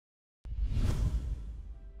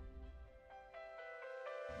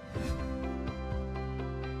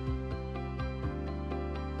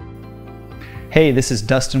Hey, this is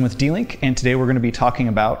Dustin with D-Link, and today we're going to be talking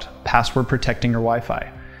about password protecting your Wi-Fi.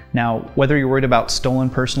 Now, whether you're worried about stolen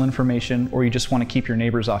personal information or you just want to keep your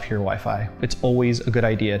neighbors off your Wi-Fi, it's always a good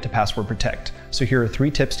idea to password protect. So here are 3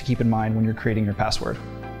 tips to keep in mind when you're creating your password.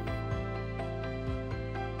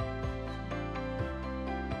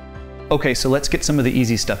 Okay, so let's get some of the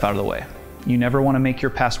easy stuff out of the way. You never want to make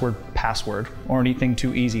your password or anything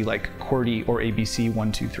too easy like QWERTY or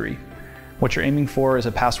ABC123. What you're aiming for is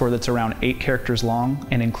a password that's around 8 characters long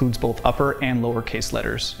and includes both upper and lowercase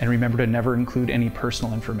letters. And remember to never include any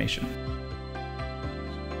personal information.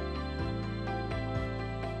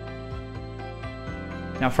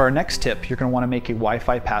 Now for our next tip, you're going to want to make a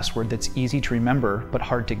Wi-Fi password that's easy to remember but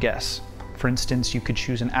hard to guess. For instance, you could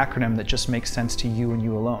choose an acronym that just makes sense to you and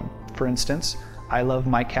you alone. For instance, I love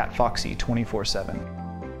my cat Foxy 24/7.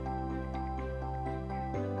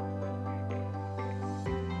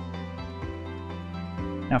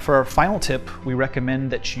 Now for our final tip, we recommend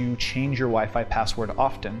that you change your Wi-Fi password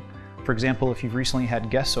often. For example, if you've recently had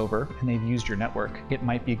guests over and they've used your network, it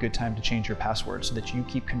might be a good time to change your password so that you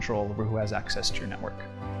keep control over who has access to your network.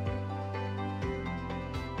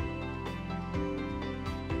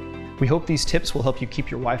 We hope these tips will help you keep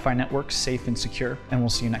your Wi-Fi network safe and secure, and we'll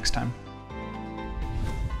see you next time.